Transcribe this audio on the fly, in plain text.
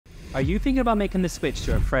Are you thinking about making the switch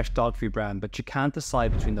to a fresh dog food brand, but you can't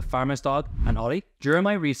decide between the Farmer's Dog and Ollie? During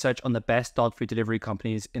my research on the best dog food delivery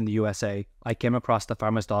companies in the USA, I came across the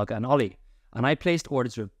Farmer's Dog and Ollie, and I placed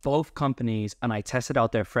orders with both companies and I tested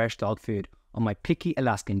out their fresh dog food on my picky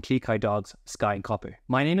Alaskan Skye dogs, Skye and Copper.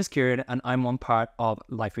 My name is Kieran and I'm one part of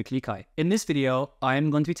Life with Skye. In this video,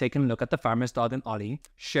 I'm going to be taking a look at the Farmer's Dog and Ollie,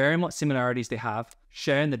 sharing what similarities they have,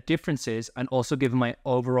 sharing the differences, and also giving my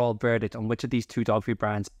overall verdict on which of these two dog food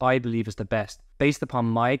brands I believe is the best, based upon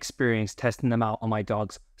my experience testing them out on my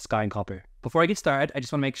dogs, Skye and Copper. Before I get started, I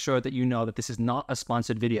just want to make sure that you know that this is not a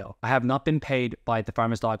sponsored video. I have not been paid by the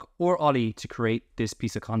Farmer's Dog or Ollie to create this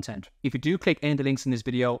piece of content. If you do click any of the links in this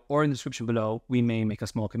video or in the description below, we may make a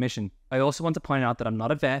small commission. I also want to point out that I'm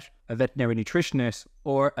not a vet, a veterinary nutritionist,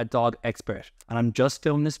 or a dog expert, and I'm just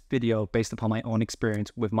filming this video based upon my own experience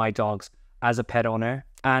with my dogs as a pet owner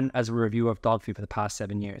and as a reviewer of dog food for the past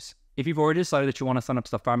 7 years. If you've already decided that you want to sign up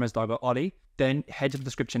to the Farmer's Dog or Ollie, then head to the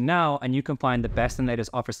description now and you can find the best and latest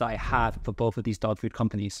offers that I have for both of these dog food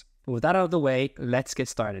companies. But with that out of the way, let's get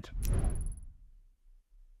started.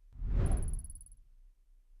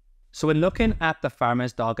 So when looking at the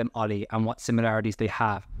Farmer's Dog and Ollie and what similarities they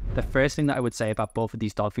have, the first thing that I would say about both of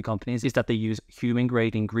these dog food companies is that they use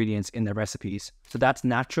human-grade ingredients in their recipes. So that's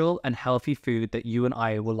natural and healthy food that you and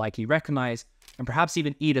I will likely recognize and perhaps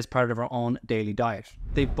even eat as part of our own daily diet.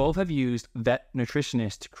 They both have used vet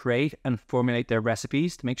nutritionists to create and formulate their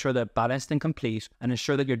recipes to make sure they're balanced and complete and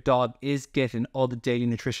ensure that your dog is getting all the daily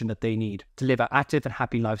nutrition that they need to live an active and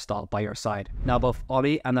happy lifestyle by your side. Now, both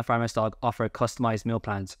Ollie and the Farmer's Dog offer customized meal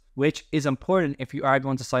plans, which is important if you are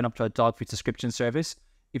going to sign up to a dog food subscription service.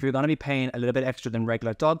 If you're going to be paying a little bit extra than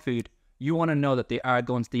regular dog food, you want to know that they are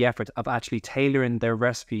going to the effort of actually tailoring their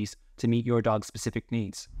recipes to meet your dog's specific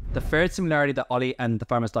needs. The third similarity that Ollie and the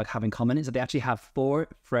Farmer's Dog have in common is that they actually have 4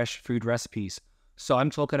 fresh food recipes. So I'm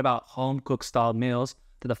talking about home cooked style meals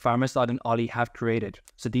that the Farmer's Dog and Ollie have created.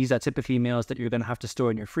 So these are typically meals that you're going to have to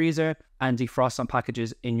store in your freezer and defrost on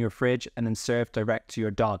packages in your fridge and then serve direct to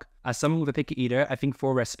your dog. As someone with a picky eater, I think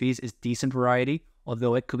 4 recipes is decent variety,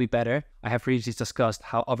 although it could be better. I have previously discussed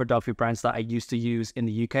how other dog food brands that I used to use in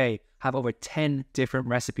the UK have over 10 different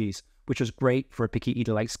recipes, which was great for a picky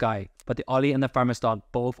eater like Skye. But the Ollie and the Farmer's Dog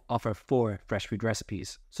both offer 4 fresh food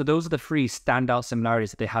recipes. So those are the 3 standout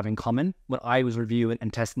similarities that they have in common when I was reviewing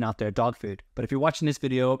and testing out their dog food. But if you're watching this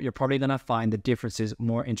video, you're probably going to find the differences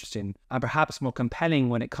more interesting and perhaps more compelling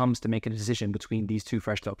when it comes to making a decision between these 2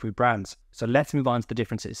 fresh dog food brands. So let's move on to the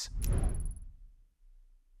differences.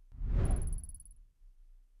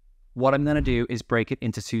 What I'm going to do is break it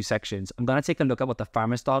into 2 sections. I'm going to take a look at what the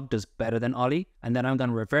Farmer's Dog does better than Ollie, and then I'm going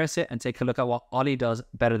to reverse it and take a look at what Ollie does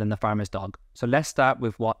better than the Farmer's Dog. So let's start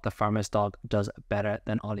with what the Farmer's Dog does better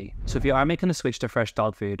than Ollie. So if you are making a switch to fresh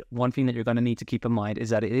dog food, one thing that you're going to need to keep in mind is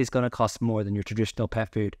that it is going to cost more than your traditional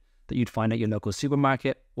pet food that you'd find at your local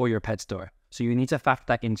supermarket or your pet store. So you need to factor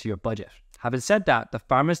that into your budget. Having said that, the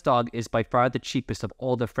Farmer's Dog is by far the cheapest of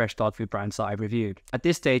all the fresh dog food brands that I've reviewed. At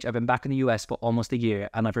this stage, I've been back in the US for almost a year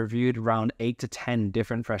and I've reviewed around 8 to 10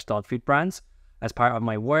 different fresh dog food brands as part of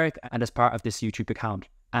my work and as part of this YouTube account.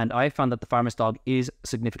 And I found that the Farmer's Dog is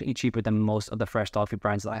significantly cheaper than most of the fresh dog food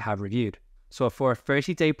brands that I have reviewed. So for a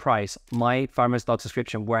 30-day price, my Farmer's Dog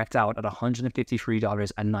subscription worked out at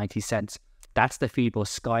 $153.90. That's to feed both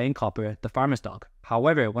Skye and Copper, the Farmer's Dog.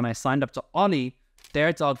 However, when I signed up to Ollie,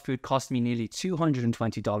 their dog food cost me nearly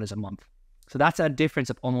 $220 a month. So that's a difference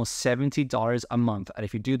of almost $70 a month. And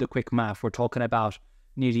if you do the quick math, we're talking about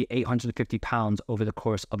nearly £850 over the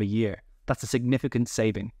course of a year. That's a significant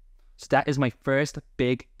saving. So that is my first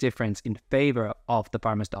big difference in favor of the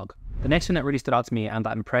Farmer's Dog. The next one that really stood out to me and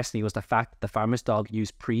that impressed me was the fact that the Farmer's Dog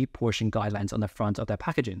used pre-portion guidelines on the front of their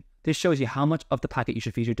packaging. This shows you how much of the packet you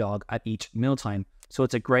should feed your dog at each mealtime. So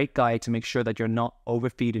it's a great guide to make sure that you're not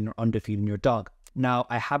overfeeding or underfeeding your dog. Now,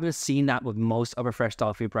 I haven't seen that with most other fresh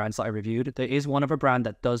dog food brands that I reviewed. There is one other brand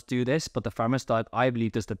that does do this, but the Farmer's Dog, I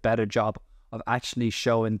believe, does the better job of actually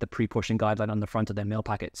showing the pre-portion guideline on the front of their meal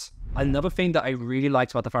packets. Another thing that I really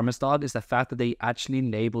liked about the Farmer's Dog is the fact that they actually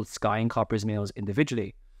labeled Skye and Copper's meals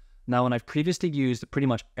individually. Now, when I've previously used pretty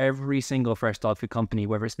much every single fresh dog food company,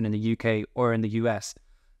 whether it's been in the UK or in the US,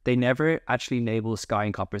 they never actually label Skye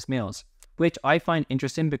and Copper's meals, which I find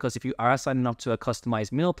interesting because if you are signing up to a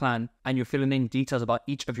customized meal plan and you're filling in details about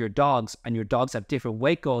each of your dogs and your dogs have different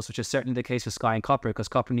weight goals, which is certainly the case for Skye and Copper because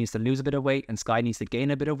Copper needs to lose a bit of weight and Skye needs to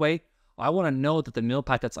gain a bit of weight, I want to know that the meal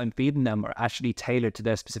packets I'm feeding them are actually tailored to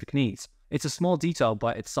their specific needs. It's a small detail,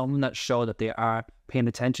 but it's something that shows that they are paying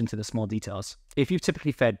attention to the small details. If you've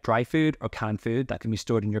typically fed dry food or canned food that can be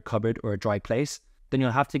stored in your cupboard or a dry place, then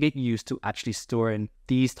you'll have to get used to actually storing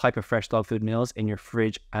these type of fresh dog food meals in your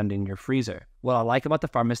fridge and in your freezer. What I like about the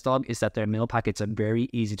Farmer's Dog is that their meal packets are very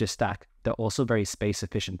easy to stack. They're also very space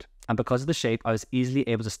efficient. And because of the shape, I was easily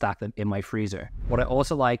able to stack them in my freezer. What I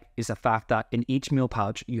also like is the fact that in each meal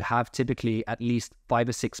pouch, you have typically at least 5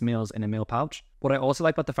 or 6 meals in a meal pouch. What I also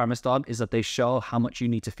like about the Farmer's Dog is that they show how much you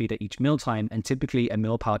need to feed at each mealtime, and typically a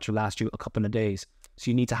meal pouch will last you a couple of days.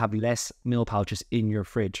 So you need to have less meal pouches in your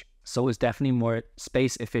fridge. So it's definitely more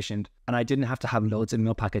space efficient, and I didn't have to have loads of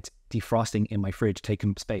meal packets defrosting in my fridge,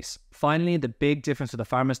 taking space. Finally, the big difference with the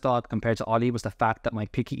Farmer's Dog compared to Ollie was the fact that my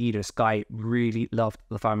picky eater Skye really loved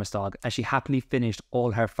the Farmer's Dog, and she happily finished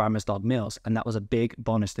all her Farmer's Dog meals, and that was a big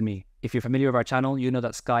bonus to me. If you're familiar with our channel, you know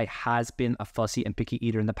that Skye has been a fussy and picky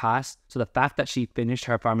eater in the past, so the fact that she finished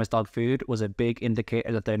her Farmer's Dog food was a big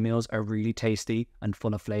indicator that their meals are really tasty and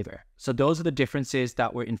full of flavor. So those are the differences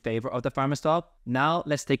that were in favor of the Farmer's Dog. Now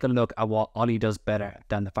let's take a look at what Ollie does better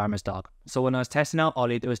than the Farmer's Dog. So when I was testing out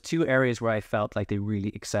Ollie, there was 2 areas where I felt like they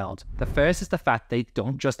really excelled. The first is the fact they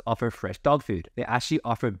don't just offer fresh dog food, they actually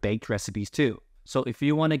offer baked recipes too. So if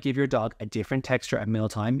you want to give your dog a different texture at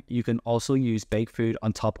mealtime, you can also use baked food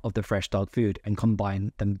on top of the fresh dog food and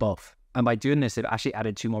combine them both. And by doing this, they've actually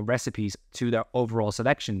added 2 more recipes to their overall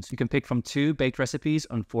selections. You can pick from 2 baked recipes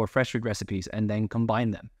and 4 fresh food recipes and then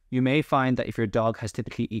combine them. You may find that if your dog has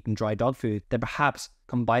typically eaten dry dog food, then perhaps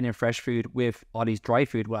combining fresh food with Ollie's dry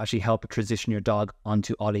food will actually help transition your dog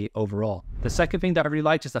onto Ollie overall. The second thing that I really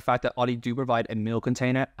liked is the fact that Ollie do provide a meal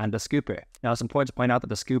container and a scooper. Now it's important to point out that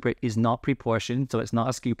the scooper is not pre-portioned, so it's not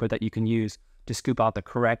a scooper that you can use to scoop out the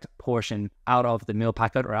correct portion out of the meal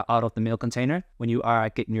packet or out of the meal container when you are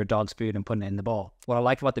getting your dog's food and putting it in the bowl. What I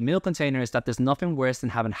like about the meal container is that there's nothing worse than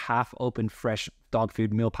having half-open fresh dog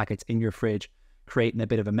food meal packets in your fridge, creating a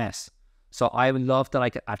bit of a mess. So I would love that I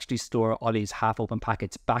could actually store Ollie's half-open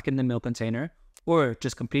packets back in the meal container, or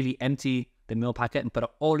just completely empty the meal packet and put it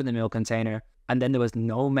all in the meal container, and then there was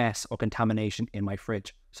no mess or contamination in my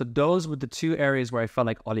fridge. So those were the 2 areas where I felt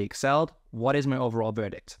like Ollie excelled. What is my overall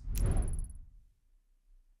verdict?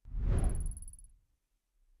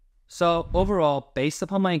 So overall, based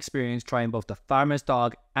upon my experience trying both the Farmer's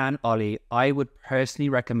Dog and Ollie, I would personally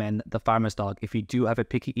recommend the Farmer's Dog if you do have a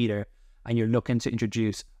picky eater and you're looking to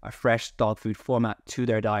introduce a fresh dog food format to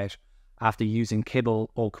their diet after using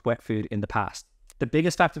kibble or wet food in the past. The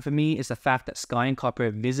biggest factor for me is the fact that Skye and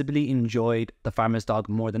Copper visibly enjoyed the Farmer's Dog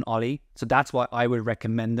more than Ollie, so that's why I would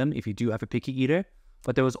recommend them if you do have a picky eater.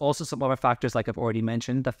 But there was also some other factors, like I've already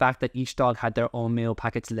mentioned, the fact that each dog had their own meal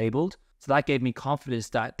packets labeled, so that gave me confidence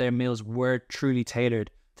that their meals were truly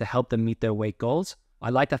tailored to help them meet their weight goals. I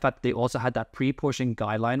like the fact that they also had that pre-portion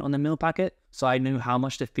guideline on the meal packet, so I knew how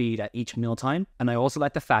much to feed at each mealtime. And I also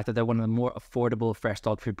like the fact that they're one of the more affordable fresh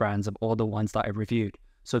dog food brands of all the ones that I've reviewed.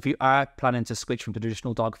 So if you are planning to switch from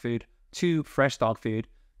traditional dog food to fresh dog food,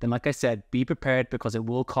 then like I said, be prepared because it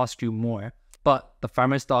will cost you more. But the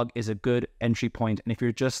Farmer's Dog is a good entry point, and if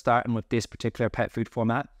you're just starting with this particular pet food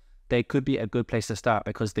format, they could be a good place to start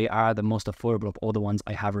because they are the most affordable of all the ones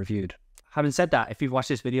I have reviewed. Having said that, if you've watched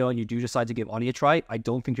this video and you do decide to give Ollie a try, I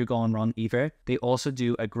don't think you're going wrong either. They also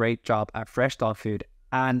do a great job at fresh dog food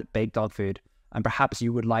and baked dog food, and perhaps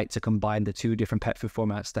you would like to combine the 2 different pet food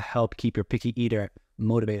formats to help keep your picky eater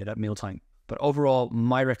motivated at mealtime. But overall,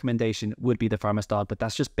 my recommendation would be the Farmer's Dog, but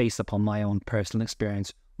that's just based upon my own personal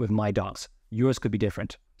experience with my dogs. Yours could be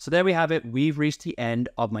different. So there we have it. We've reached the end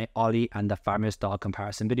of my Ollie and the Farmer's Dog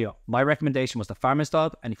comparison video. My recommendation was the Farmer's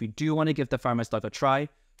Dog, and if you do want to give the Farmer's Dog a try,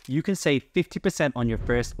 you can save 50% on your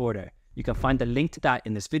first order. You can find the link to that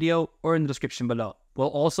in this video or in the description below. We'll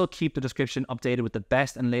also keep the description updated with the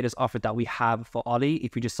best and latest offer that we have for Ollie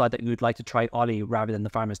if you decide that you would like to try Ollie rather than the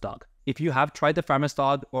Farmer's Dog. If you have tried the Farmer's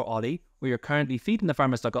Dog or Ollie, or you're currently feeding the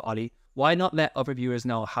Farmer's Dog or Ollie, why not let other viewers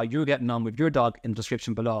know how you're getting on with your dog in the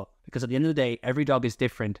description below? Because at the end of the day, every dog is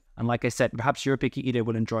different. And like I said, perhaps your picky eater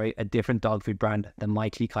will enjoy a different dog food brand than my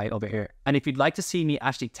Kai over here. And if you'd like to see me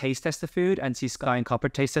actually taste test the food and see Skye and Copper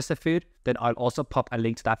taste test the food, then I'll also pop a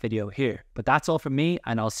link to that video here. But that's all from me,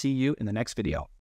 and I'll see you in the next video.